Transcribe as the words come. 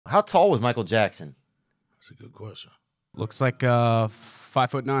How tall was Michael Jackson? That's a good question. Looks like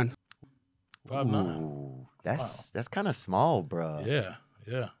 5'9". 5'9". That's kind of small, bro. Yeah,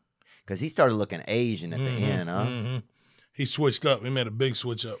 yeah. Because he started looking Asian at the end, huh? He switched up. He made a big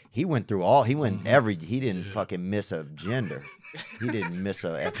switch up. He went through all. He went every. He didn't fucking miss a gender. He didn't miss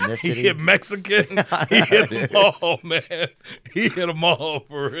a ethnicity. He hit Mexican. He hit them all, man. He hit them all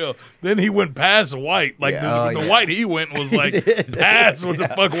for real. Then he went past white. Like the white he went was like past what the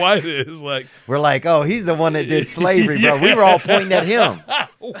fuck white is. Like we're like, oh, he's the one that did slavery, bro. We were all pointing at him.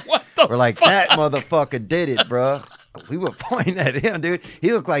 What the? We're like, fuck? that motherfucker did it, bro. We were pointing at him, dude.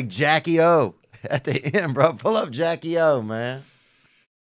 He looked like Jackie O at the end, bro. Pull up Jackie O, man.